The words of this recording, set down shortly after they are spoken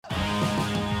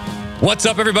What's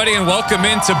up, everybody, and welcome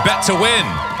into Bet to Win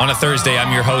on a Thursday.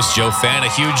 I'm your host, Joe Fan. A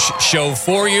huge show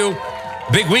for you.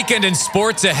 Big weekend in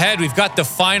sports ahead. We've got the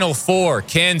Final Four: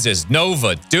 Kansas,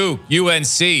 Nova, Duke,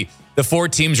 UNC. The four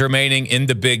teams remaining in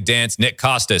the big dance. Nick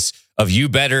Costas of You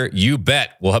Better, You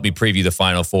Bet will help me preview the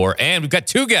Final Four. And we've got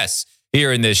two guests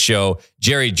here in this show.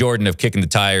 Jerry Jordan of Kicking the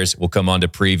Tires will come on to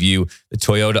preview the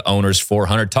Toyota Owners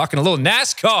 400. Talking a little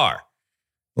NASCAR. A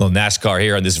little NASCAR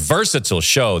here on this versatile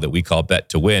show that we call Bet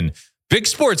to Win. Big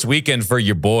sports weekend for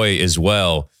your boy as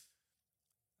well.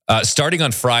 Starting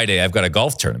on Friday, I've got a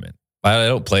golf tournament. I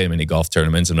don't play in many golf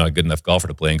tournaments. I'm not a good enough golfer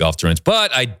to play in golf tournaments.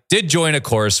 But I did join a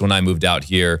course when I moved out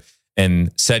here, and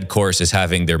said course is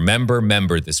having their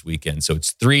member this weekend. So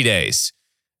it's 3 days.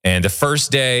 And the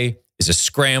first day is a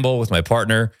scramble with my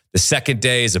partner. The second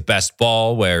day is a best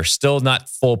ball, where still not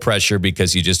full pressure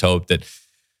because you just hope that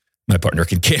my partner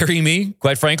can carry me,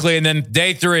 quite frankly. And then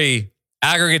day 3,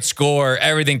 aggregate score,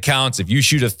 everything counts. If you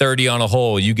shoot a 30 on a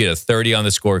hole, you get a 30 on the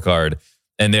scorecard.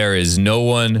 And there is no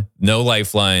one, no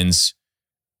lifelines,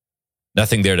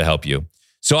 nothing there to help you.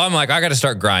 So I'm like, I got to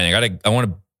start grinding.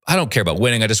 I don't care about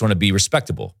winning. I just want to be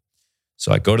respectable.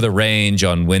 So I go to the range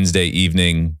on Wednesday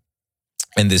evening,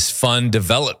 and this fun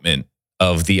development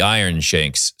of the iron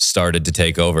shanks started to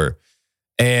take over.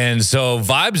 And so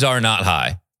vibes are not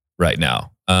high right now.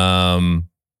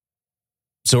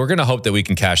 So we're going to hope that we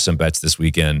can cash some bets this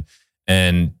weekend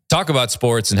and talk about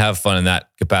sports and have fun in that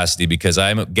capacity, because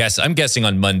I'm guessing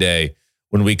on Monday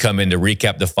when we come in to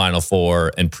recap the Final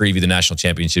Four and preview the national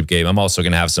championship game, I'm also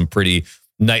going to have some pretty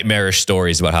nightmarish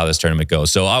stories about how this tournament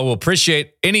goes. So I will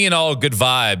appreciate any and all good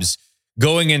vibes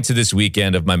going into this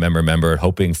weekend of my member,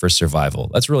 hoping for survival.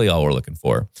 That's really all we're looking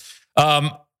for.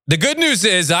 The good news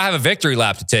is I have a victory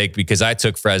lap to take, because I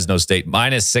took Fresno State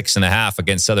 -6.5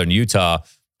 against Southern Utah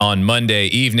on Monday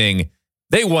evening.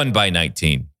 They won by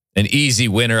 19. An easy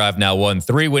winner. I've now won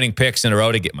 3 winning picks in a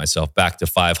row to get myself back to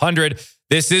 500.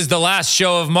 This is the last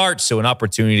show of March, so an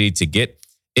opportunity to get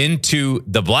into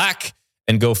the black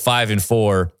and go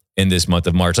 5-4 in this month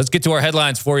of March. Let's get to our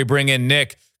headlines before we bring in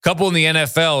Nick. Couple in the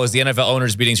NFL as the NFL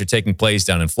owners meetings are taking place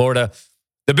down in Florida.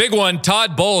 The big one,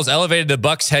 Todd Bowles elevated the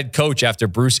Bucs head coach after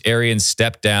Bruce Arians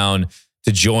stepped down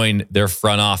to join their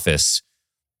front office.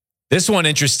 This one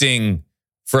interesting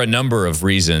for a number of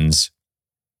reasons.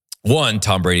 1,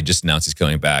 Tom Brady just announced he's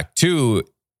coming back. 2,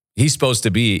 he's supposed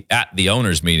to be at the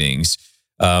owners meetings.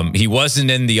 He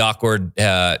wasn't in the awkward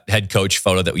head coach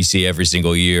photo that we see every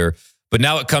single year. But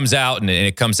now it comes out, and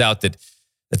it comes out that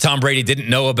Tom Brady didn't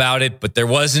know about it, but there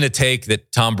wasn't a take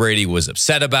that Tom Brady was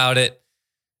upset about it,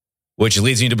 which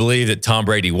leads me to believe that Tom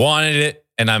Brady wanted it.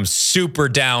 And I'm super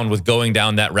down with going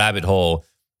down that rabbit hole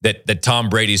that Tom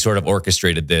Brady sort of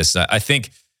orchestrated this. I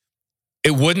think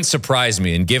it wouldn't surprise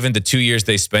me. And given the 2 years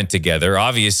they spent together,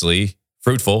 obviously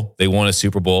fruitful, they won a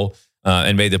Super Bowl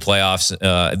and made the playoffs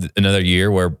another year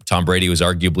where Tom Brady was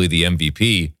arguably the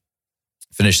MVP.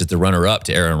 Finished as the runner-up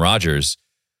to Aaron Rodgers.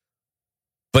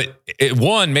 But it,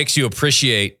 1, makes you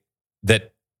appreciate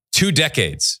that 2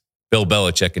 decades Bill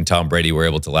Belichick and Tom Brady were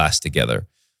able to last together.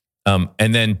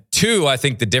 And then 2, I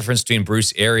think the difference between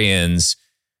Bruce Arians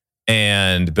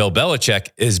and Bill Belichick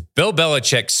is Bill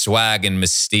Belichick's swag and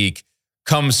mystique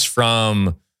comes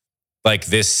from like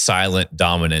this silent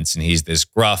dominance, and he's this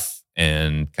gruff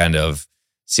and kind of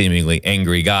seemingly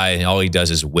angry guy, and all he does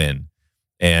is win.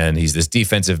 And he's this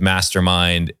defensive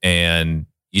mastermind, and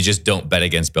you just don't bet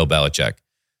against Bill Belichick.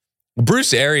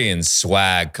 Bruce Arians'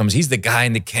 swag comes, he's the guy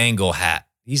in the Kangol hat.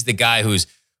 He's the guy who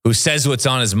says what's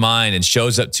on his mind and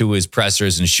shows up to his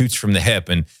pressers and shoots from the hip,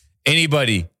 and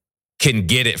anybody can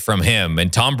get it from him.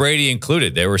 And Tom Brady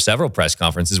included. There were several press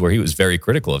conferences where he was very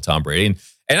critical of Tom Brady.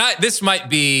 This might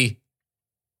be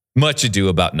much ado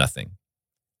about nothing.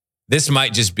 This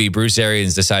might just be Bruce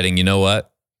Arians deciding, you know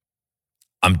what?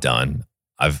 I'm done.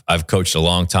 I've coached a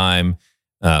long time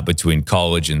between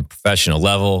college and professional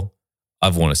level.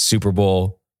 I've won a Super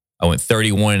Bowl. I went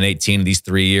 31-18 in these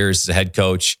 3 years as a head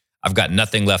coach. I've got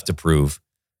nothing left to prove.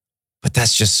 But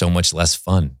that's just so much less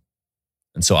fun.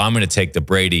 And so I'm going to take the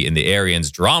Brady and the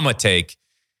Arians drama take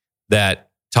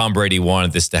that Tom Brady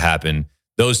wanted this to happen.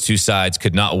 Those two sides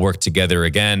could not work together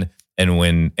again. And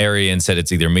when Arians said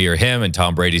it's either me or him, and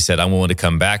Tom Brady said, I'm willing to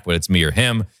come back, but it's me or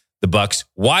him, the Bucs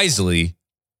wisely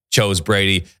chose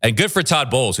Brady. And good for Todd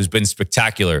Bowles, who's been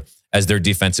spectacular as their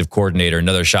defensive coordinator.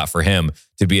 Another shot for him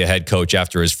to be a head coach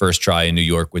after his first try in New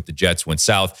York with the Jets went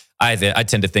south. I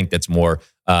tend to think that's more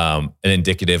an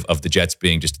indicative of the Jets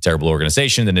being just a terrible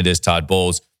organization than it is Todd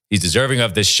Bowles. He's deserving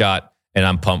of this shot, and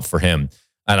I'm pumped for him.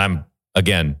 And I'm,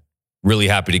 again, really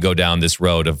happy to go down this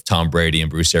road of Tom Brady and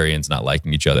Bruce Arians not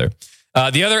liking each other.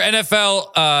 The other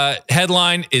NFL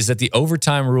headline is that the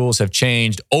overtime rules have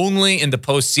changed only in the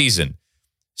postseason.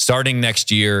 Starting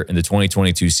next year in the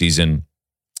 2022 season,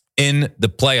 in the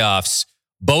playoffs,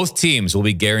 both teams will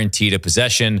be guaranteed a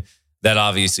possession. That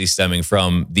obviously stemming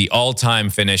from the all-time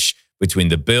finish between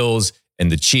the Bills and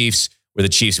the Chiefs, where the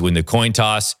Chiefs win the coin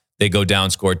toss. They go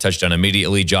down, score a touchdown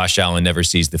immediately. Josh Allen never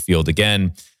sees the field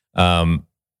again. And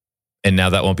now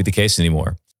that won't be the case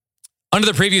anymore. Under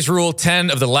the previous rule,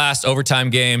 10 of the last overtime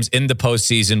games in the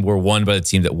postseason were won by the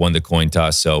team that won the coin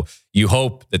toss. So you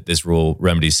hope that this rule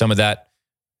remedies some of that.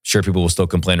 Sure, people will still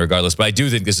complain regardless, but I do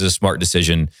think this is a smart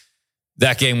decision.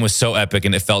 That game was so epic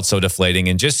and it felt so deflating.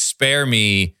 And just spare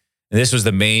me, and this was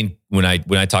the main, when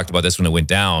I talked about this when it went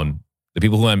down, the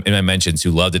people who I mentioned who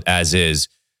loved it as is,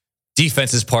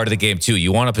 defense is part of the game too.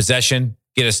 You want a possession,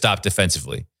 get a stop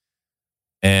defensively.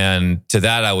 And to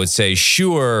that, I would say,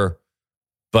 sure,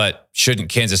 but shouldn't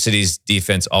Kansas City's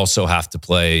defense also have to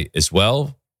play as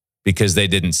well? Because they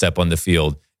didn't step on the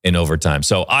field in overtime.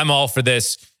 So I'm all for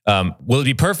this. Will it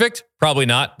be perfect? Probably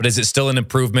not. But is it still an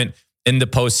improvement in the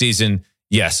postseason?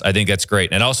 Yes, I think that's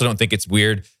great. And I also don't think it's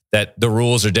weird that the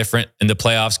rules are different in the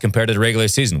playoffs compared to the regular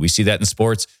season. We see that in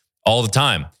sports all the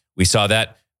time. We saw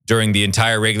that during the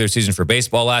entire regular season for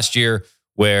baseball last year,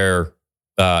 where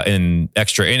in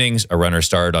extra innings, a runner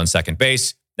started on second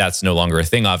base. That's no longer a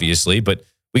thing, obviously, but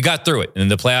we got through it. And in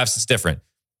the playoffs, it's different.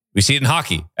 We see it in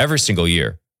hockey every single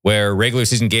year, where regular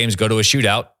season games go to a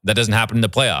shootout. That doesn't happen in the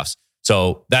playoffs.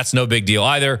 So that's no big deal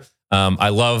either. I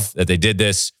love that they did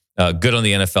this. Good on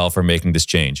the NFL for making this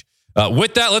change.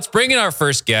 With that, let's bring in our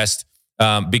first guest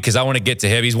because I want to get to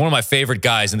him. He's one of my favorite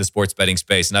guys in the sports betting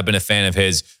space, and I've been a fan of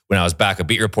his when I was back a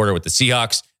beat reporter with the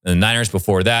Seahawks and the Niners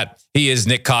before that. He is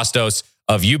Nick Kostos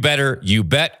of You Better You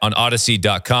Bet on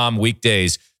Odyssey.com,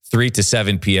 weekdays 3 to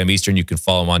 7 p.m. Eastern. You can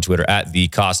follow him on Twitter at The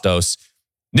Kostos.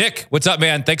 Nick, what's up,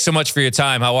 man? Thanks so much for your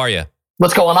time. How are you?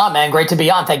 What's going on, man? Great to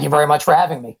be on. Thank you very much for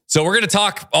having me. So we're going to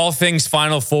talk all things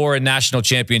Final Four and national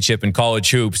championship and college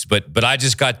hoops, but I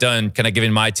just got done kind of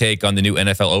giving my take on the new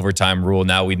NFL overtime rule.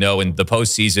 Now we know in the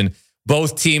postseason,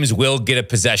 both teams will get a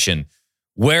possession.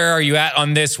 Where are you at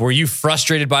on this? Were you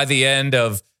frustrated by the end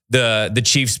of the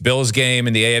Chiefs-Bills game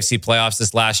in the AFC playoffs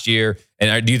this last year?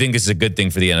 And do you think this is a good thing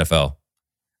for the NFL?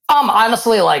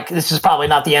 Honestly, this is probably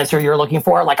not the answer you're looking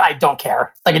for. I don't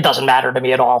care. It doesn't matter to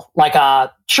me at all.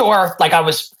 Sure. I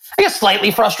was, I guess,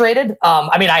 slightly frustrated.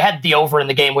 I had the over in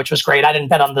the game, which was great. I didn't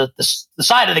bet on the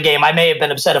side of the game. I may have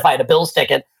been upset if I had a Bills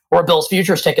ticket or a Bills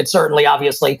futures ticket, certainly,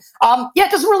 obviously.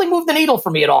 It doesn't really move the needle for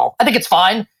me at all. I think it's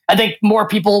fine. I think more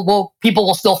people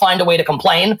will still find a way to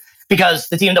complain because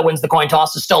the team that wins the coin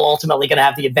toss is still ultimately going to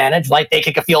have the advantage. They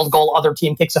kick a field goal, other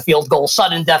team kicks a field goal,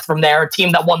 sudden death from there.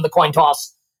 Team that won the coin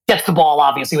toss gets the ball,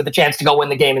 obviously, with a chance to go win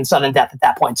the game in sudden death at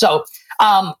that point. So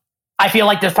I feel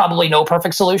like there's probably no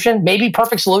perfect solution. Maybe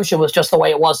perfect solution was just the way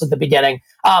it was at the beginning.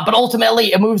 But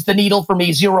ultimately, it moves the needle for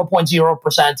me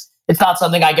 0.0%. It's not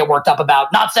something I get worked up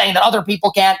about. Not saying that other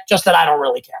people can't, just that I don't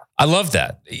really care. I love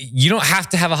that. You don't have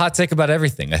to have a hot take about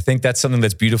everything. I think that's something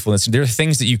that's beautiful. There are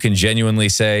things that you can genuinely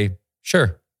say,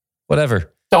 sure,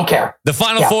 whatever. Don't care. The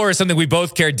Final Four is something we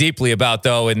both care deeply about,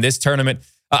 though, in this tournament.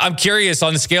 I'm curious,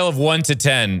 on the scale of 1 to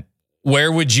 10,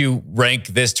 where would you rank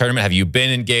this tournament? Have you been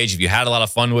engaged? Have you had a lot of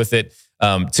fun with it?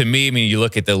 To me, you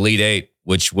look at the Elite Eight,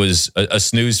 which was a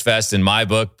snooze fest in my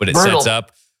book, but it sets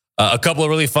up a couple of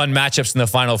really fun matchups in the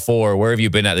Final Four. Where have you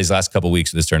been at these last couple of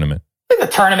weeks of this tournament? I think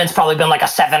the tournament's probably been a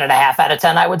 7.5 out of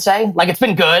 10, I would say. It's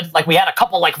been good. We had a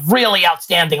couple really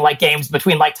outstanding games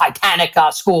between Titanic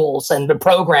schools and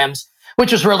programs,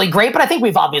 which was really great. But I think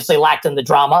we've obviously lacked in the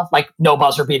drama, no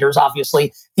buzzer beaters,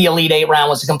 obviously. The Elite Eight round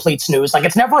was a complete snooze.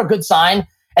 It's never a good sign.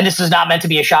 And this is not meant to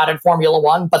be a shot at Formula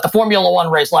One, but the Formula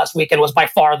One race last weekend was by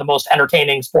far the most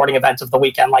entertaining sporting event of the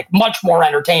weekend, much more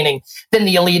entertaining than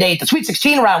the Elite Eight. The Sweet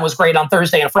 16 round was great on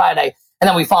Thursday and Friday. And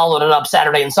then we followed it up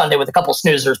Saturday and Sunday with a couple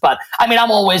snoozers. But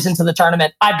I'm always into the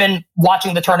tournament. I've been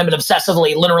watching the tournament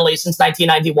obsessively, literally since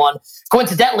 1991.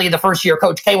 Coincidentally, the first year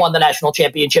Coach K won the national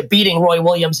championship, beating Roy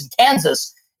Williams in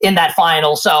Kansas in that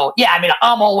final. So,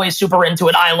 I'm always super into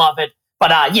it. I love it. But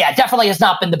definitely has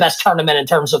not been the best tournament in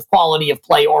terms of quality of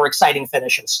play or exciting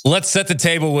finishes. Let's set the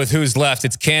table with who's left.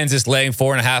 It's Kansas laying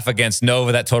 4.5 against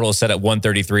Nova. That total is set at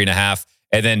 133.5.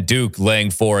 And then Duke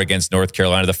laying 4 against North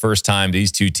Carolina. The first time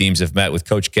these two teams have met with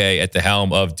Coach K at the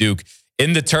helm of Duke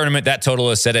in the tournament. That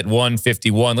total is set at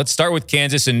 151. Let's start with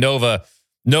Kansas and Nova.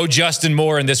 No Justin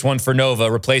Moore in this one for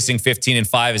Nova. Replacing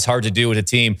 15-5 is hard to do with a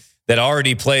team that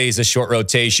already plays a short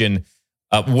rotation.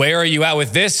 Where are you at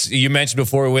with this? You mentioned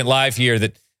before we went live here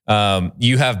that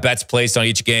you have bets placed on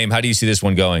each game. How do you see this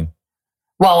one going?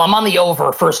 Well, I'm on the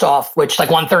over first off, which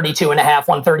like 132 and a half,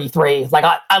 133. Like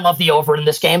I love the over in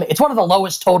this game. It's one of the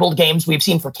lowest totaled games we've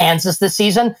seen for Kansas this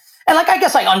season. And like, I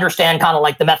guess I understand kind of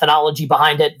like the methodology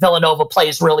behind it. Villanova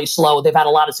plays really slow. They've had a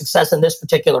lot of success in this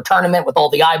particular tournament with all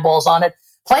the eyeballs on it,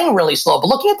 playing really slow. But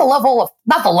looking at the level of,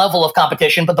 not the level of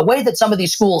competition, but the way that some of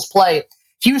these schools play,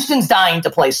 Houston's dying to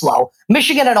play slow.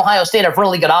 Michigan and Ohio State have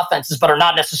really good offenses, but are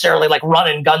not necessarily like run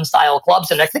and gun style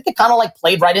clubs. And I think it kind of like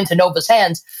played right into Nova's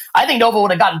hands. I think Nova would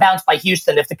have gotten bounced by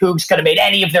Houston if the Cougs could have made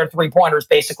any of their 3-pointers,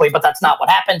 basically, but that's not what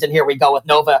happened. And here we go with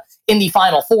Nova in the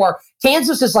Final Four.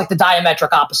 Kansas is like the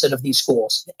diametric opposite of these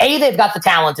schools. A, they've got the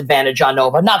talent advantage on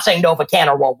Nova. I'm not saying Nova can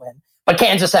or won't win, but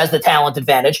Kansas has the talent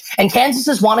advantage. And Kansas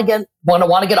is want to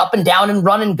get up and down and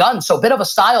run and gun. So a bit of a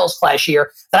styles clash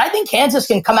here that I think Kansas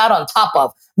can come out on top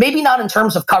of. Maybe not in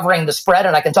terms of covering the spread,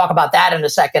 and I can talk about that in a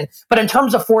second, but in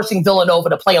terms of forcing Villanova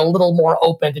to play a little more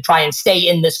open to try and stay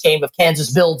in this game if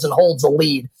Kansas builds and holds a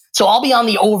lead. So I'll be on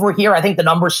the over here. I think the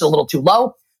number's still a little too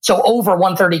low. So over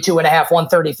 132 and a half,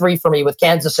 133 for me with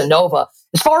Kansas and Nova.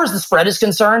 As far as the spread is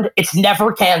concerned, it's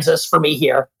never Kansas for me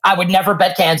here. I would never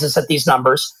bet Kansas at these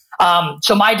numbers.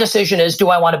 So my decision is, do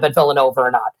I want to bet Villanova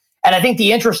or not? And I think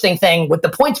the interesting thing with the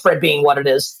point spread being what it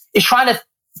is trying to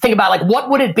think about like, what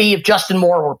would it be if Justin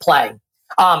Moore were playing?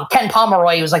 Ken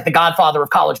Pomeroy, who's like the godfather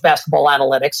of college basketball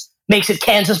analytics, makes it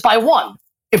Kansas by 1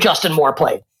 if Justin Moore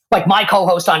played. Like my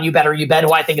co-host on You Bet or You Bet,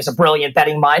 who I think is a brilliant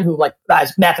betting mind, who like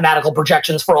has mathematical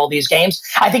projections for all these games,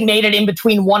 I think made it in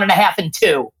between 1.5 and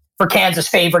 2 for Kansas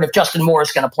favorite if Justin Moore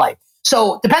is going to play.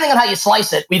 So depending on how you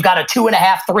slice it, we've got a 2.5,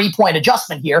 3-point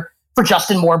adjustment here for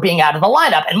Justin Moore being out of the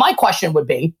lineup. And my question would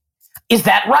be, is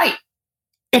that right?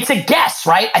 It's a guess,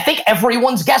 right? I think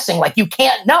everyone's guessing. Like, you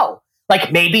can't know.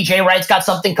 Like, maybe Jay Wright's got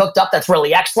something cooked up that's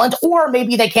really excellent, or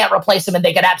maybe they can't replace him and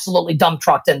they get absolutely dump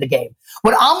trucked in the game.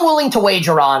 What I'm willing to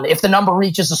wager on, if the number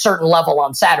reaches a certain level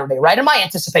on Saturday, right? And my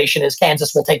anticipation is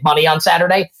Kansas will take money on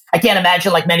Saturday. I can't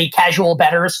imagine like many casual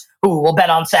bettors who will bet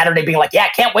on Saturday being like, yeah,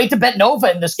 can't wait to bet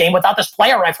Nova in this game without this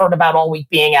player I've heard about all week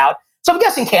being out. So I'm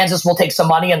guessing Kansas will take some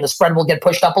money and the spread will get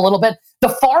pushed up a little bit. The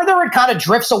farther it kind of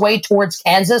drifts away towards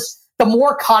Kansas, the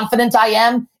more confident I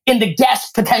am in the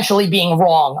guess potentially being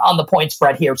wrong on the point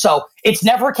spread here. So it's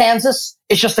never Kansas.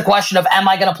 It's just a question of, am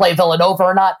I going to play Villanova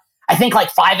or not? I think like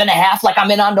 5.5, like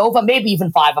I'm in on Nova, maybe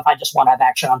even 5 if I just want to have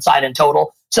action on side in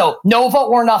total. So Nova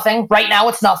or nothing. Right now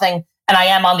it's nothing. And I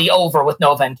am on the over with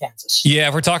Nova and Kansas. Yeah,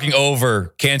 if we're talking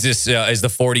over, Kansas is the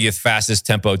 40th fastest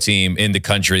tempo team in the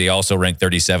country. They also rank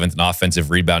 37th in offensive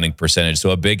rebounding percentage. So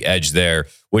a big edge there,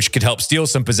 which could help steal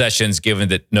some possessions, given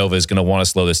that Nova is going to want to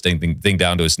slow this thing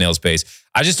down to a snail's pace.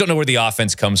 I just don't know where the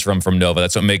offense comes from Nova.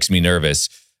 That's what makes me nervous.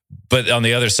 But on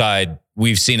the other side,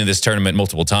 we've seen in this tournament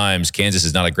multiple times, Kansas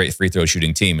is not a great free throw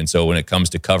shooting team. And so when it comes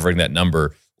to covering that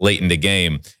number late in the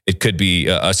game, it could be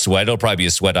a sweat. It'll probably be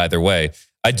a sweat either way.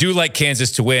 I do like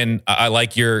Kansas to win. I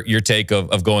like your take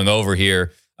of going over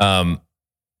here.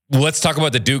 Let's talk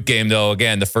about the Duke game, though.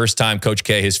 Again, the first time Coach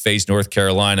K has faced North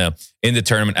Carolina in the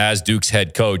tournament as Duke's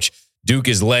head coach. Duke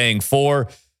is laying 4.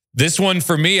 This one,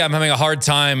 for me, I'm having a hard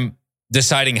time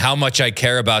deciding how much I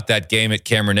care about that game at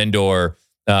Cameron Indoor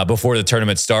before the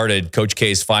tournament started. Coach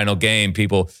K's final game,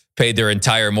 people paid their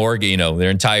entire mortgage,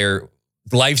 their entire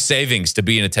life savings to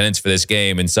be in attendance for this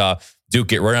game and saw Duke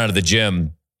get run out of the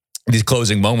gym. These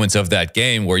closing moments of that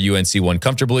game where UNC won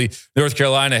comfortably. North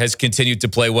Carolina has continued to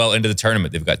play well into the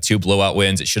tournament. They've got 2 blowout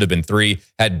wins. It should have been 3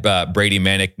 had Brady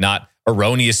Manek not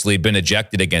erroneously been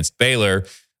ejected against Baylor.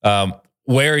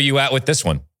 Where are you at with this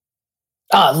one?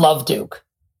 Love Duke.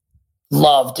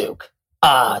 Love Duke.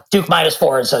 Duke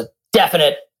 -4 is a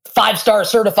definite 5-star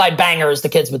certified banger, as the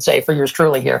kids would say, for yours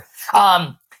truly here.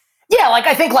 Yeah, like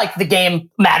I think like the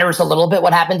game matters a little bit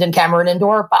what happened in Cameron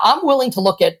Indoor, but I'm willing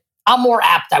to I'm more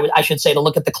apt, I should say, to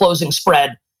look at the closing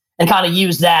spread and kind of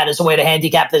use that as a way to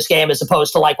handicap this game as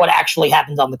opposed to like what actually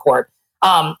happened on the court.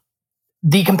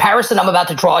 The comparison I'm about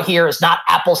to draw here is not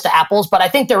apples to apples, but I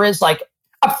think there is like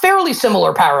a fairly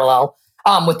similar parallel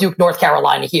with Duke, North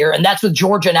Carolina here, and that's with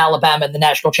Georgia and Alabama in the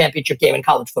national championship game in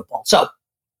college football. So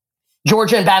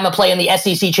Georgia and Bama play in the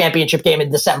SEC championship game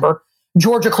in December.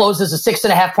 Georgia closes a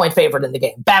 6.5-point favorite in the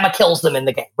game. Bama kills them in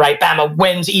the game, right? Bama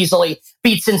wins easily,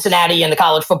 beats Cincinnati in the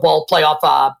college football playoff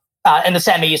in the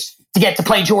semis to get to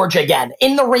play Georgia again.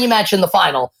 In the rematch in the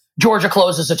final, Georgia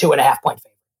closes a 2.5-point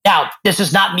favorite. Now, this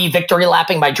is not me victory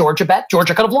lapping my Georgia bet.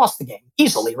 Georgia could have lost the game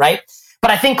easily, right?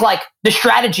 But I think like the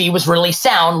strategy was really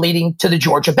sound leading to the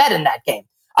Georgia bet in that game.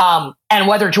 And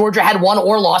whether Georgia had won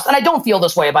or lost, and I don't feel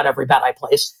this way about every bet I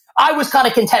place, I was kind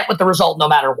of content with the result no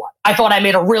matter what. I thought I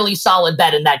made a really solid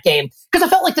bet in that game because I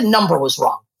felt like the number was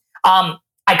wrong.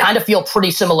 I I kind of feel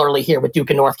pretty similarly here with Duke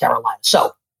and North Carolina.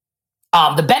 So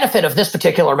the benefit of this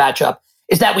particular matchup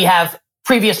is that we have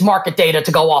previous market data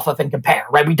to go off of and compare,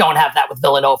 right? We don't have that with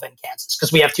Villanova and Kansas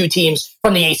because we have two teams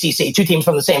from the ACC, two teams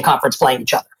from the same conference playing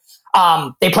each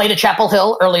other. They played at Chapel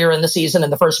Hill earlier in the season in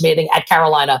the first meeting at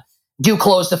Carolina. Duke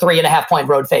closed a 3.5-point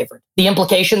road favorite. The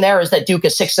implication there is that Duke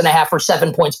is 6.5 or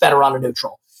 7 points better on a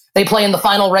neutral. They play in the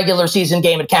final regular season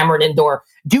game at Cameron Indoor.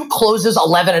 Duke closes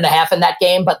 11.5 in that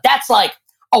game, but that's like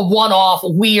a one-off,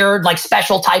 weird, like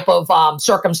special type of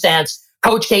circumstance.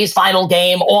 Coach K's final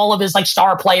game, all of his like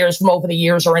star players from over the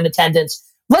years are in attendance.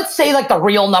 Let's say like the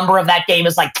real number of that game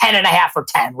is like 10.5 or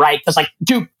 10, right? Because like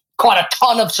Duke caught a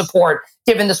ton of support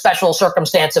given the special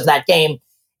circumstance of that game.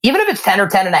 Even if it's 10 or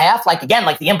 10.5, like again,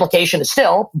 like the implication is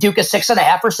still Duke is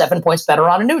 6.5 or 7 points better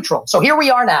on a neutral. So here we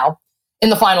are now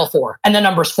in the Final Four, and the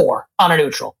number's 4 on a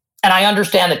neutral. And I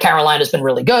understand that Carolina's been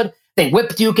really good. They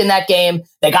whipped Duke in that game.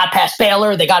 They got past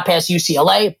Baylor. They got past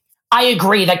UCLA. I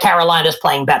agree that Carolina's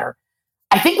playing better.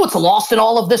 I think what's lost in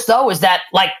all of this, though, is that,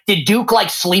 like, did Duke, like,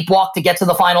 sleepwalk to get to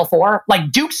the Final Four? Like,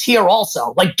 Duke's here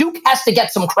also. Like, Duke has to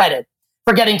get some credit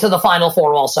for getting to the Final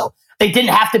Four also. They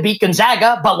didn't have to beat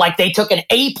Gonzaga, but, like, they took an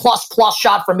A++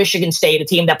 shot from Michigan State, a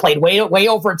team that played way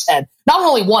over its head. Not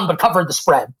only won, but covered the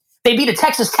spread. They beat a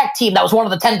Texas Tech team that was one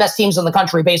of the 10 best teams in the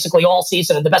country basically all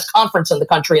season and the best conference in the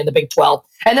country in the Big 12,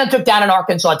 and then took down an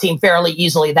Arkansas team fairly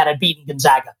easily that had beaten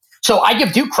Gonzaga. So I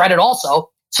give Duke credit also.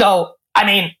 So, I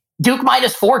mean, Duke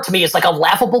 -4 to me is like a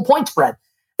laughable point spread.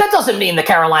 That doesn't mean that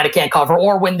Carolina can't cover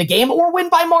or win the game or win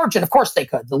by margin. Of course they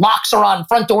could. The locks are on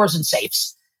front doors and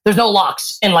safes. There's no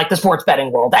locks in like the sports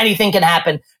betting world. Anything can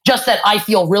happen. Just that I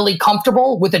feel really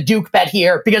comfortable with a Duke bet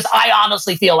here because I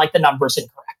honestly feel like the number's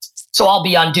incorrect. So I'll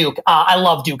be on Duke. I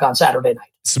love Duke on Saturday night.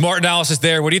 Smart analysis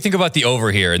there. What do you think about the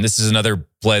over here? And this is another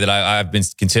play that I've been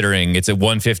considering. It's at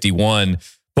 151.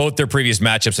 Both their previous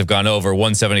matchups have gone over.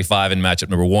 175 in matchup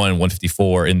number 1,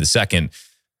 154 in the second.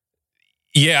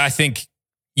 Yeah, I think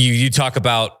you talk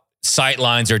about sight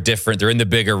lines are different. They're in the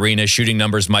big arena. Shooting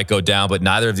numbers might go down, but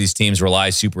neither of these teams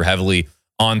rely super heavily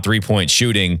on three-point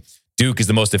shooting. Duke is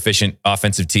the most efficient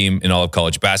offensive team in all of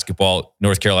college basketball.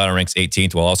 North Carolina ranks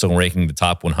 18th while also ranking the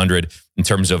top 100 in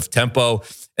terms of tempo.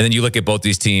 And then you look at both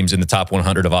these teams in the top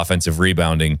 100 of offensive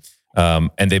rebounding, and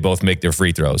they both make their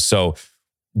free throws. So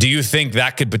do you think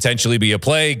that could potentially be a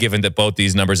play given that both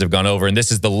these numbers have gone over? And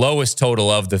this is the lowest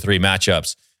total of the three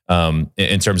matchups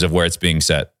in terms of where it's being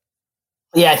set.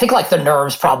 Yeah, I think like the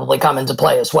nerves probably come into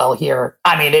play as well here.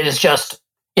 I mean, it is just,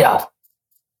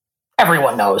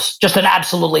 everyone knows. Just an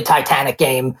absolutely titanic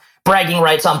game. Bragging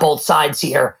rights on both sides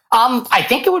here. I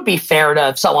think it would be fair to,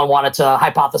 if someone wanted to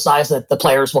hypothesize that the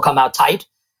players will come out tight.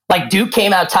 Like Duke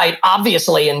came out tight,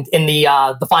 obviously, in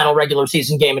the final regular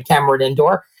season game at Cameron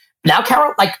Indoor. Now,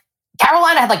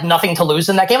 Carolina had like nothing to lose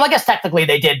in that game. Well, I guess technically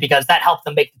they did because that helped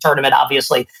them make the tournament,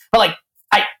 obviously. But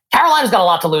Carolina's got a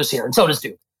lot to lose here, and so does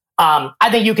Duke. I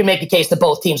think you can make a case that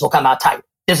both teams will come out tight.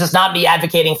 This is not me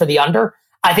advocating for the under.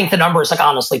 I think the number is like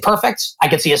honestly perfect. I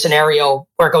could see a scenario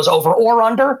where it goes over or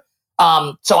under.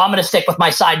 So I'm going to stick with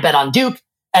my side bet on Duke,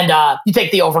 and you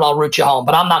take the over and I'll root you home.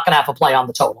 But I'm not going to have a play on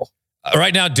the total.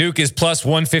 Right now, Duke is plus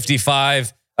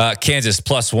 155. Kansas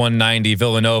plus 190,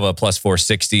 Villanova plus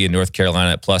 460, and North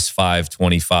Carolina at plus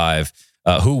 525.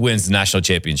 Who wins the national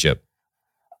championship?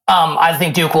 I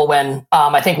think Duke will win.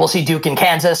 I think we'll see Duke in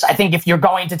Kansas. I think if you're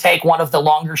going to take one of the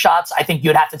longer shots, I think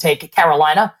you'd have to take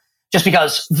Carolina, just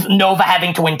because Nova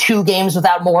having to win 2 games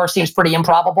without more seems pretty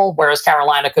improbable, whereas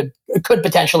Carolina could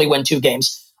potentially win 2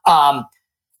 games. Yeah,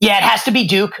 it has to be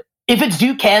Duke. If it's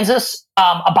Duke, Kansas,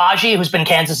 Agbaji, who's been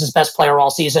Kansas's best player all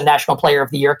season, National Player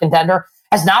of the Year contender,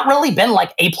 has not really been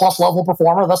like A+ level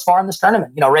performer thus far in this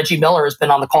tournament. Reggie Miller has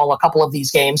been on the call a couple of these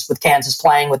games with Kansas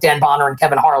playing with Dan Bonner and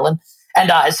Kevin Harlan,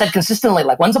 and has said consistently,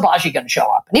 like, when's Agbaji going to show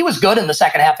up? And he was good in the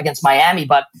second half against Miami,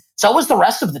 but so was the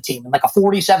rest of the team in like a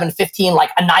 47-15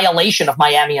 like annihilation of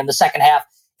Miami in the second half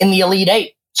in the Elite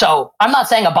Eight. So I'm not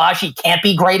saying Agbaji can't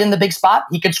be great in the big spot.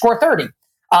 He could score 30.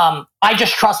 I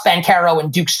just trust Banchero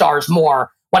and Duke Stars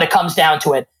more when it comes down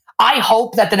to it. I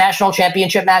hope that the national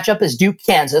championship matchup is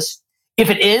Duke-Kansas. If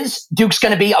it is, Duke's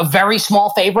going to be a very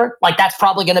small favorite. Like that's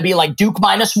probably going to be like Duke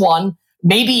 -1,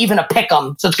 maybe even a pick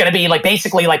 'em. So it's going to be like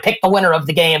basically like pick the winner of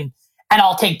the game. And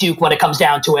I'll take Duke when it comes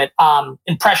down to it.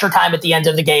 In pressure time at the end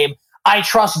of the game, I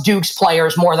trust Duke's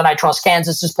players more than I trust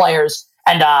Kansas's players.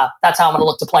 And that's how I'm going to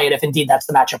look to play it if indeed that's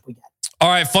the matchup we get. All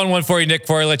right, fun one for you, Nick,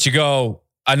 before I let you go.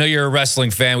 I know you're a wrestling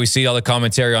fan. We see all the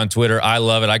commentary on Twitter. I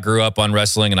love it. I grew up on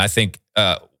wrestling, and I think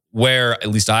where at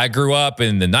least I grew up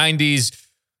in the 90s,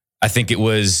 I think it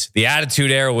was the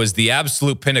Attitude Era was the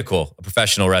absolute pinnacle of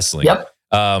professional wrestling.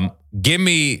 Yep. Give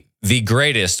me the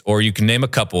greatest, or you can name a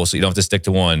couple, so you don't have to stick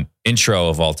to one, intro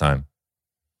of all time?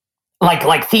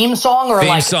 Like theme song or theme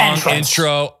like song, entrance?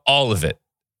 intro, all of it,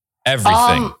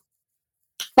 everything.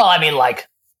 Well, I mean, like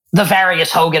the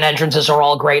various Hogan entrances are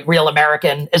all great. Real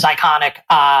American is iconic.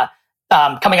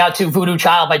 Coming out to Voodoo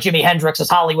Child by Jimi Hendrix as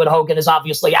Hollywood Hogan is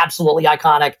obviously absolutely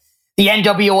iconic. The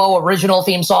NWO original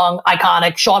theme song,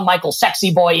 iconic. Shawn Michaels,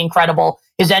 Sexy Boy, incredible.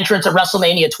 His entrance at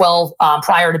WrestleMania 12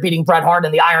 prior to beating Bret Hart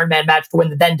in the Iron Man match to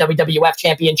win the then WWF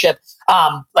Championship,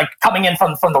 like coming in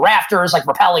from the rafters, like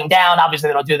rappelling down. Obviously,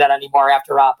 they don't do that anymore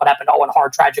after what happened to Owen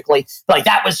Hart tragically. But, like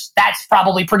that's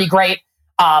probably pretty great.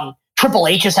 Triple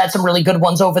H has had some really good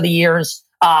ones over the years.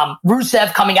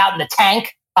 Rusev coming out in the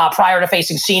tank prior to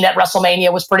facing Cena at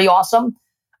WrestleMania was pretty awesome.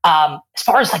 As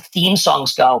far as like theme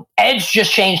songs go, Edge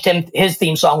just changed his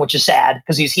theme song, which is sad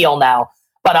because he's heel now.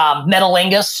 But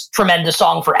Metalingus, tremendous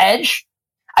song for Edge.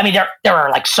 I mean, there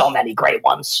are like so many great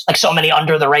ones, like so many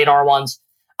under the radar ones.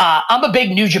 I'm a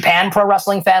big New Japan Pro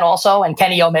Wrestling fan also, and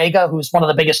Kenny Omega, who's one of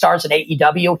the biggest stars in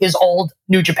AEW, his old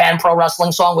New Japan Pro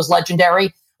Wrestling song was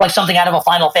legendary, like something out of a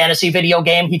Final Fantasy video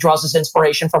game. He draws his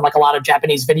inspiration from like a lot of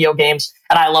Japanese video games,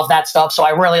 and I love that stuff, so I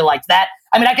really liked that.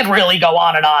 I mean, I could really go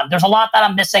on and on. There's a lot that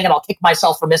I'm missing, and I'll kick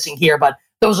myself for missing here, but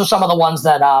those are some of the ones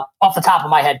that, off the top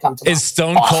of my head, come to mind. Is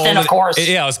Stone Cold, Austin, of course.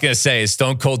 Yeah, I was going to say, is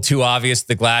Stone Cold too obvious?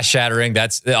 The glass shattering,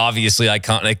 that's obviously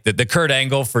iconic. The Kurt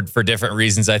Angle, for different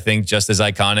reasons, I think, just as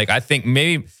iconic. I think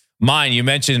maybe mine, you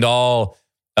mentioned all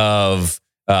of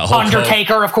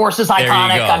Undertaker, of course, is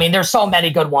iconic. I mean, there's so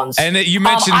many good ones. And you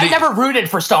mentioned I never rooted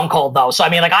for Stone Cold, though. So, I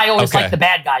mean, like, I always liked the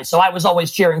bad guys. So I was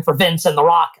always cheering for Vince and The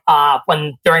Rock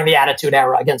during the Attitude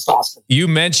Era against Austin. You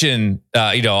mentioned,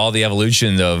 all the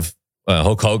evolution of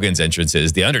Hulk Hogan's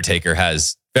entrances. The Undertaker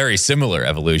has very similar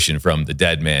evolution from the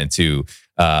Dead Man to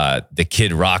the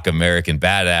Kid Rock American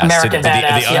Badass.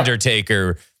 The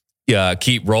Undertaker,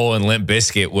 Keep Rolling, Limp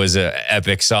Bizkit was an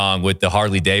epic song with the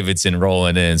Harley Davidson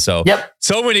rolling in. So,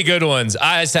 so many good ones.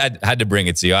 I just had to bring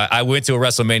it to you. I went to a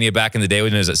WrestleMania back in the day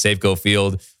when it was at Safeco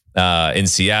Field in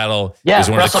Seattle. Yeah,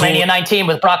 WrestleMania 19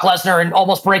 with Brock Lesnar and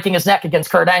almost breaking his neck against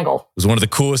Kurt Angle. It was one of the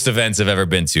coolest events I've ever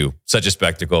been to. Such a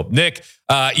spectacle. Nick,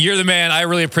 you're the man. I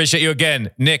really appreciate you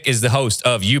again. Nick is the host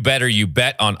of You Better You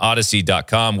Bet on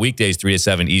Odyssey.com, weekdays 3 to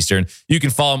 7 Eastern. You can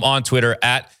follow him on Twitter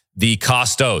at the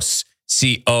Kostos,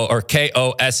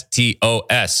 KOSTOS.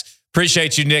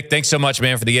 Appreciate you, Nick. Thanks so much,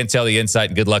 man, for the intel, the insight,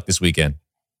 and good luck this weekend.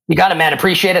 You got it, man.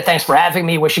 Appreciate it. Thanks for having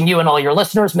me. Wishing you and all your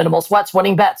listeners minimal sweats,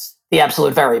 winning bets. The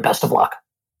absolute very best of luck.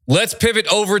 Let's pivot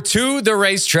over to the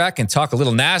racetrack and talk a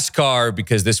little NASCAR,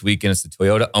 because this weekend it's the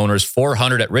Toyota Owners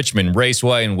 400 at Richmond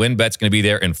Raceway, and WynnBET's going to be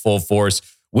there in full force.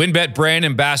 WynnBET brand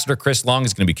ambassador Chris Long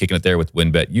is going to be kicking it there with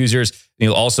WynnBET users. And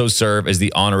he'll also serve as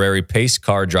the honorary pace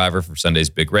car driver for Sunday's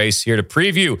big race. Here to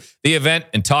preview the event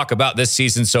and talk about this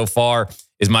season so far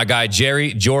is my guy,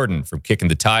 Jerry Jordan from Kicking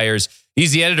the Tires.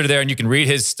 He's the editor there, and you can read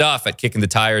his stuff at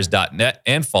kickingthetires.net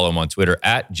and follow him on Twitter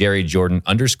at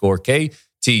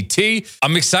JerryJordan_KTT.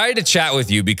 I'm excited to chat with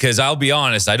you because I'll be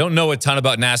honest, I don't know a ton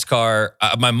about NASCAR.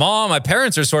 My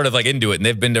parents are sort of like into it, and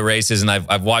they've been to races, and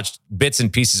I've watched bits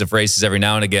and pieces of races every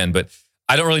now and again, but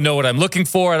I don't really know what I'm looking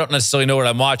for. I don't necessarily know what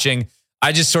I'm watching.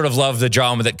 I just sort of love the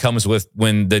drama that comes with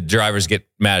when the drivers get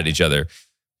mad at each other.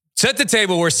 Set the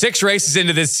table. We're 6 races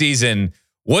into this season.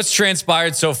 What's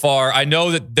transpired so far? I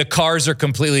know that the cars are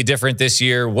completely different this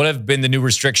year. What have been the new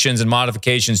restrictions and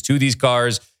modifications to these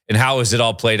cars, and how has it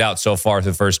all played out so far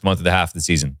through the first month and a half of the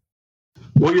season?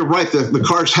 Well, you're right. The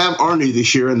cars are new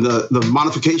this year, and the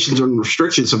modifications and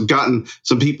restrictions have gotten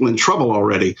some people in trouble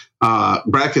already.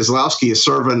 Brad Keselowski is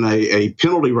serving a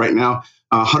penalty right now,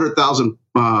 100,000,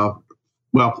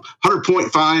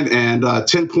 100-point fine and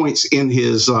 10 points in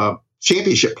his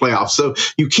championship playoffs. So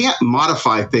you can't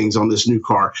modify things on this new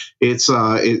car. It's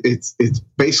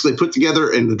basically put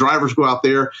together, and the drivers go out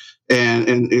there, and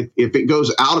if it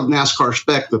goes out of NASCAR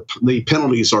spec, the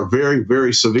penalties are very,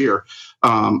 very severe.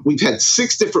 We've had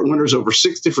 6 different winners over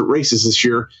 6 different races this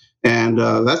year, and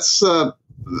that's a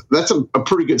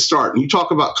pretty good start. And you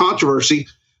talk about controversy.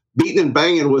 Beating and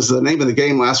banging was the name of the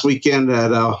game last weekend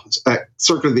at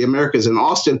Circuit of the Americas in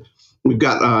Austin. We've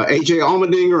got A.J.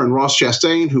 Allmendinger and Ross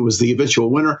Chastain, who was the eventual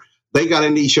winner. They got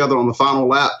into each other on the final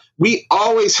lap. We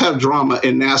always have drama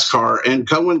in NASCAR, and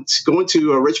going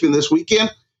to Richmond this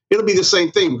weekend, it'll be the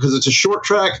same thing because it's a short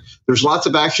track. There's lots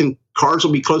of action. Cars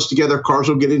will be close together. Cars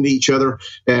will get into each other.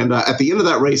 And at the end of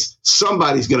that race,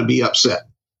 somebody's going to be upset.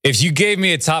 If you gave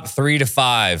me a top 3 to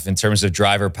 5 in terms of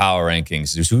driver power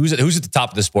rankings, who's at the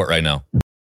top of the sport right now?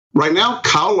 Right now,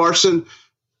 Kyle Larson,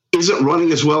 isn't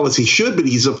running as well as he should, but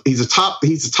he's atop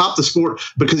the sport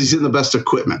because he's in the best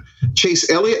equipment. Chase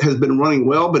Elliott has been running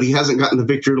well, but he hasn't gotten to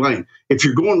victory lane. If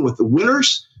you're going with the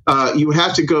winners, you would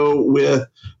have to go with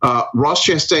Ross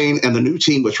Chastain and the new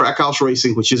team with Trackhouse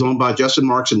Racing, which is owned by Justin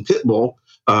Marks and Pitbull,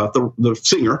 the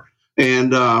singer.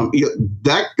 And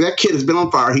that kid has been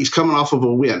on fire. He's coming off of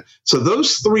a win. So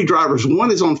those three drivers,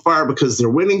 one is on fire because they're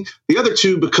winning. The other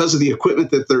two because of the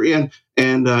equipment that they're in,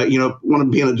 and one of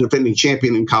them being a defending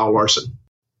champion in Kyle Larson.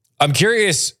 I'm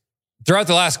curious. Throughout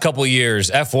the last couple of years,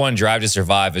 F1 Drive to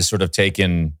Survive has sort of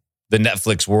taken the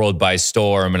Netflix world by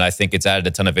storm, and I think it's added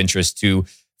a ton of interest to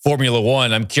Formula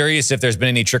One. I'm curious if there's been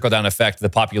any trickle-down effect to the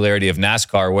popularity of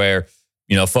NASCAR where,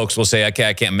 folks will say, okay,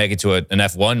 I can't make it to an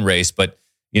F1 race, but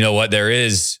you know what? There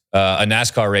is a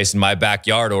NASCAR race in my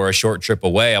backyard or a short trip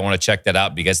away. I want to check that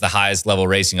out because it's the highest level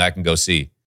racing I can go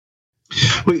see.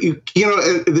 Well, the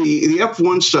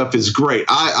F1 stuff is great.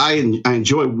 I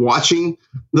enjoy watching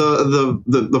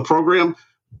the program.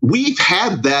 We've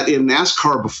had that in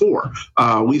NASCAR before.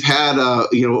 We've had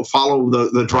follow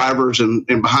the drivers and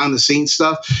behind the scenes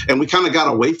stuff, and we kind of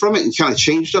got away from it and kind of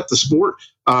changed up the sport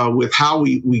with how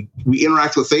we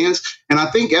interact with fans. And I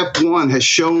think F1 has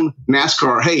shown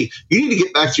NASCAR, hey, you need to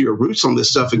get back to your roots on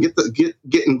this stuff and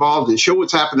get involved and show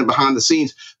what's happening behind the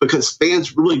scenes, because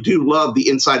fans really do love the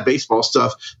inside baseball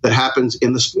stuff that happens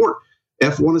in the sport.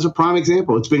 F1 is a prime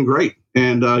example. It's been great,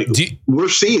 and we're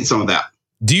seeing some of that.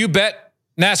 Do you bet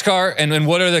NASCAR, and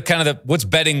what are what's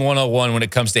betting 101 when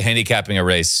it comes to handicapping a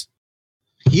race?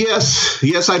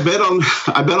 Yes, I bet on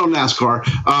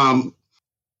NASCAR.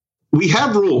 We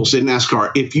have rules in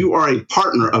NASCAR. If you are a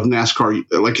partner of NASCAR,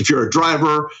 like if you're a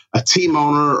driver, a team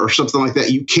owner, or something like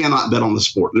that, you cannot bet on the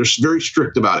sport. They're very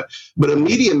strict about it. But a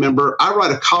media member, I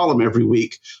write a column every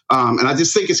week, and I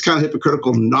just think it's kind of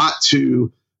hypocritical not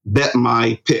to bet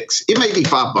my picks. It may be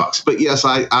 $5, but yes,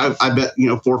 I bet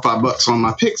 $4 or $5 on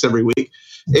my picks every week.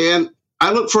 And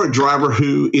I look for a driver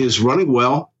who is running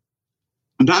well,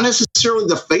 not necessarily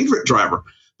the favorite driver,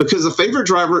 because the favorite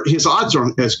driver, his odds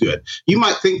aren't as good. You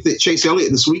might think that Chase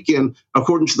Elliott this weekend,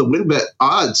 according to the WinBet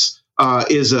odds,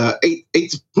 is a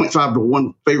 8.5 to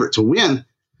 1 favorite to win.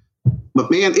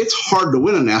 But man, it's hard to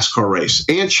win a NASCAR race.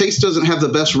 And Chase doesn't have the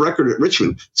best record at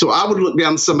Richmond. So I would look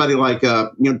down to somebody like,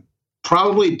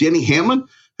 probably Denny Hamlin,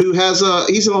 who has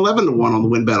he's an 11 to 1 on the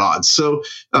WinBet odds. So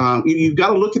you've got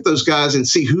to look at those guys and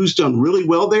see who's done really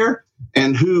well there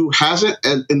and who hasn't,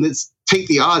 and let's take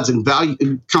the odds and value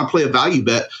and kind of play a value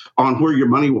bet on where your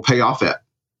money will pay off at.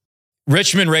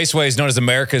 Richmond Raceway is known as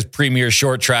America's premier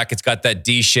short track. It's got that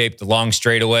D-shaped long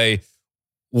straightaway.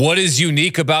 What is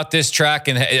unique about this track,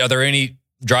 and are there any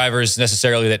drivers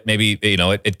necessarily that maybe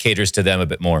it caters to them a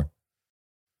bit more?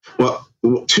 Well,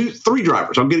 3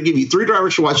 drivers. I'm going to give you 3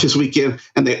 drivers to watch this weekend,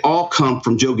 and they all come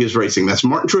from Joe Gibbs Racing. That's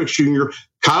Martin Truex Jr.,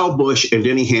 Kyle Busch, and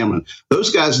Denny Hamlin. Those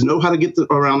guys know how to get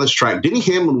around this track. Denny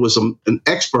Hamlin was an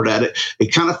expert at it.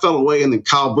 It kind of fell away, and then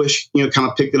Kyle Busch, kind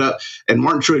of picked it up. And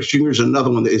Martin Truex Jr. is another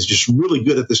one that is just really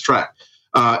good at this track.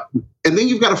 And then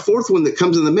you've got a 4th one that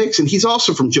comes in the mix, and he's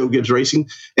also from Joe Gibbs Racing,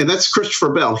 and that's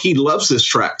Christopher Bell. He loves this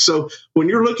track. So when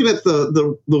you're looking at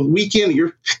the weekend,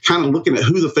 you're kind of looking at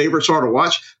who the favorites are to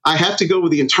watch. I have to go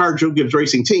with the entire Joe Gibbs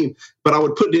Racing team, but I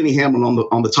would put Denny Hamlin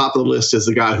on the top of the list as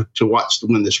the guy to watch to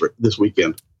win this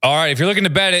weekend. All right, if you're looking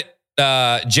to bet it,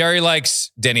 Jerry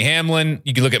likes Denny Hamlin.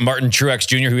 You can look at Martin Truex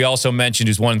Jr., who he also mentioned,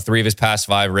 who's won 3 of his past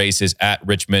 5 races at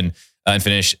Richmond and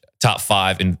finished top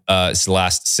 5 in his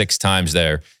last 6 times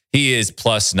there. He is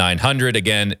plus 900.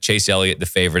 Again, Chase Elliott, the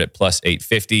favorite, at plus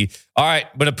 850. All right,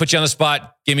 I'm going to put you on the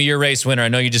spot. Give me your race winner. I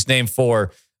know you just named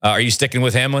 4. Are you sticking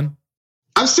with Hamlin?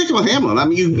 I'm sticking with Hamlin. I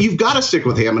mean, you've got to stick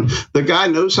with Hamlin. The guy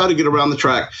knows how to get around the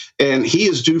track, and he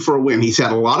is due for a win. He's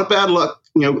had a lot of bad luck,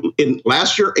 in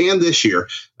last year and this year.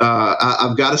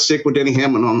 I've got to stick with Denny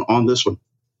Hamlin on this one.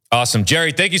 Awesome.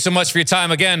 Jerry, thank you so much for your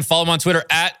time. Again, follow him on Twitter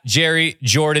at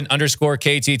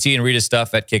JerryJordan_KTT and read his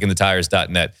stuff at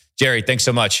kickingthetires.net. Jerry, thanks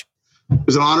so much. It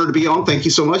was an honor to be on. Thank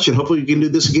you so much, and hopefully we can do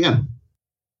this again.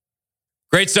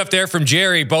 Great stuff there from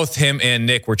Jerry. Both him and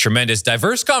Nick were tremendous.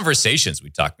 Diverse conversations. We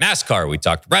talked NASCAR. We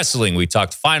talked wrestling. We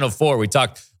talked Final Four. We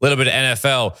talked a little bit of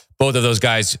NFL. Both of those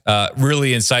guys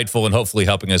really insightful and hopefully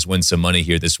helping us win some money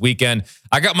here this weekend.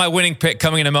 I got my winning pick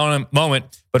coming in a moment.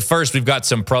 But first, we've got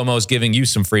some promos giving you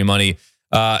some free money.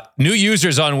 New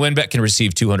users on WinBet can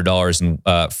receive $200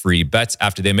 in free bets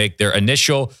after they make their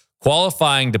initial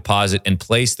qualifying deposit and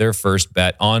place their first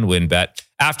bet on WinBet.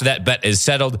 After that bet is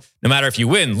settled, no matter if you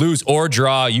win, lose, or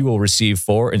draw, you will receive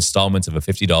 4 installments of a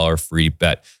 $50 free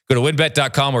bet. Go to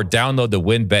winbet.com or download the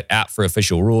WinBet app for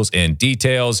official rules and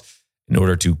details. In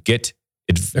order to get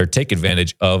take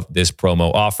advantage of this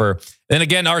promo offer. Then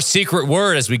again, our secret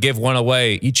word as we give one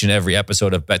away each and every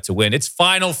episode of Bet to Win. It's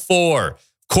Final Four.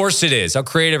 Of course it is. How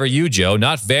creative are you, Joe?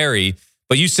 Not very,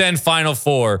 but you send Final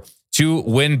Four to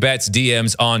WynnBET's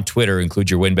DMs on Twitter. Include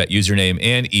your WynnBET username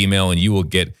and email, and you will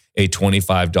get a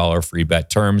 $25 free bet.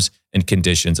 Terms and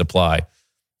conditions apply.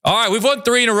 All right, we've won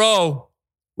 3 in a row.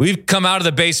 We've come out of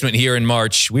the basement here in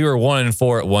March. We were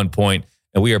 1-4 at one point,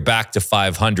 and we are back to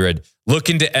 500,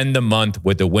 looking to end the month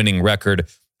with a winning record.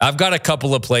 I've got a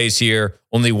couple of plays here.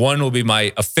 Only one will be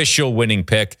my official winning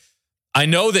pick. I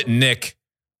know that Nick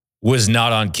was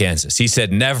not on Kansas. He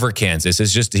said never Kansas.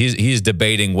 It's just he's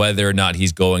debating whether or not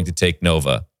he's going to take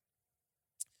Nova.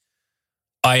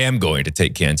 I am going to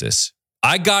take Kansas.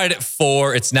 I got it at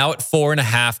 4. It's now at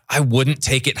 4.5. I wouldn't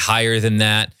take it higher than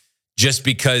that just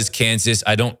because Kansas,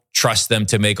 I don't trust them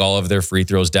to make all of their free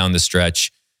throws down the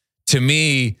stretch. To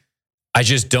me, I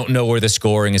just don't know where the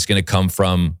scoring is going to come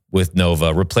from with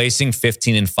Nova. Replacing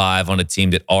 15-5 on a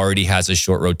team that already has a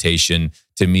short rotation,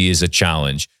 to me, is a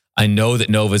challenge. I know that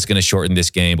Nova is going to shorten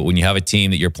this game, but when you have a team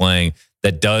that you're playing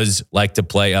that does like to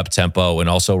play up tempo and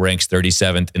also ranks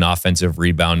 37th in offensive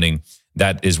rebounding,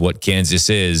 that is what Kansas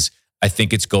is. I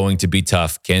think it's going to be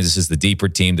tough. Kansas is the deeper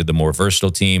team, they're the more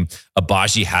versatile team.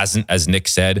 Agbaji hasn't, as Nick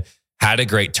said, had a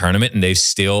great tournament, and they've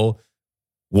still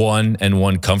won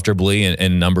comfortably in a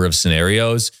number of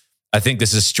scenarios. I think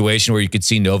this is a situation where you could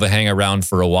see Nova hang around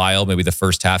for a while. Maybe the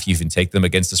first half you even take them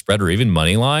against the spread or even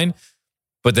money line.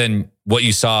 But then what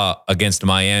you saw against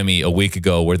Miami a week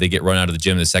ago where they get run out of the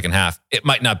gym in the second half, it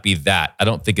might not be that. I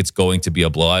don't think it's going to be a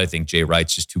blowout. I think Jay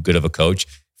Wright's just too good of a coach.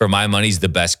 For my money, he's the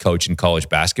best coach in college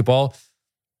basketball.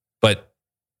 But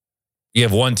you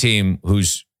have one team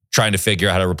who's trying to figure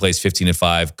out how to replace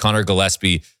 15-5. Connor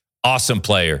Gillespie, awesome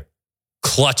player.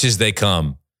 Clutch as they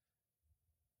come.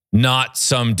 Not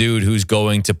some dude who's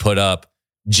going to put up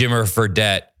Jimmer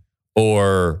Fredette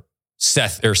or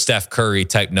Steph Curry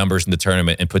type numbers in the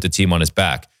tournament and put the team on his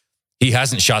back. He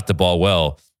hasn't shot the ball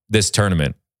well this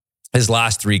tournament. His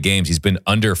last 3 games, he's been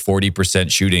under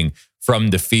 40% shooting from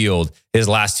the field. His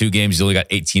last 2 games, he's only got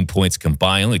 18 points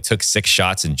combined. Only took 6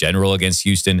 shots in general against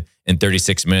Houston in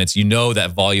 36 minutes. You know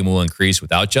that volume will increase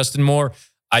without Justin Moore.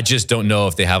 I just don't know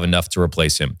if they have enough to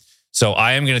replace him. So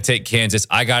I am going to take Kansas.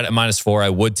 I got it at -4. I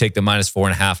would take the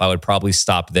 -4.5. I would probably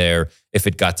stop there if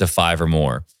it got to 5 or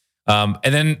more. And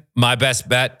then my best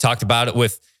bet, talked about it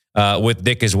with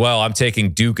Nick as well. I'm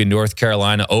taking Duke and North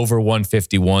Carolina over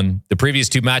 151. The previous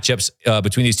 2 matchups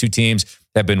between these 2 teams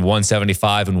have been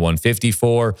 175 and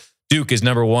 154. Duke is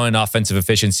number 1 in offensive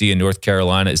efficiency, and North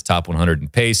Carolina is top 100 in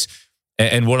pace.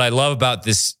 And what I love about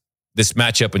this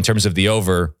matchup in terms of the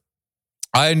over,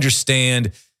 I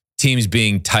understand teams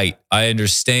being tight. I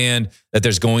understand that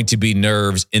there's going to be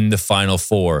nerves in the Final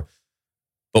Four.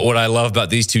 But what I love about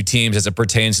these 2 teams as it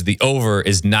pertains to the over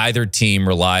is neither team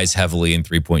relies heavily in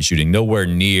three-point shooting. Nowhere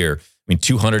near. I mean,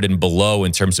 200 and below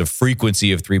in terms of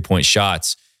frequency of three-point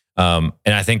shots. And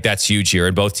I think that's huge here.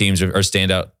 And both teams are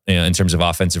standout in terms of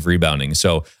offensive rebounding.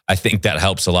 So I think that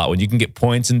helps a lot. When you can get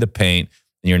points in the paint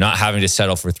and you're not having to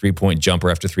settle for three-point jumper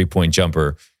after three-point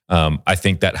jumper, I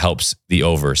think that helps the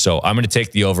over. So I'm going to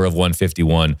take the over of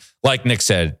 151. Like Nick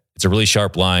said, it's a really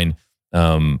sharp line.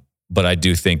 But I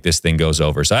do think this thing goes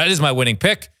over. So that is my winning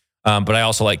pick. But I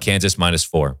also like Kansas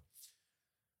 -4.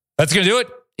 That's going to do it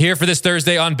here for this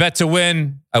Thursday on Bet to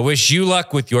Win. I wish you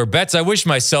luck with your bets. I wish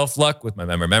myself luck with my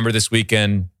member this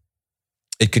weekend.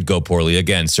 It could go poorly.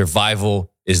 Again,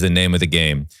 survival is the name of the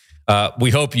game.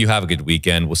 We hope you have a good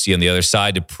weekend. We'll see you on the other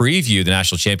side to preview the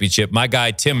national championship. My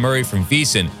guy, Tim Murray from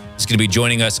VSiN, is going to be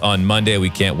joining us on Monday. We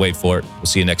can't wait for it. We'll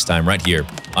see you next time right here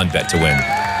on Bet to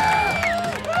Win.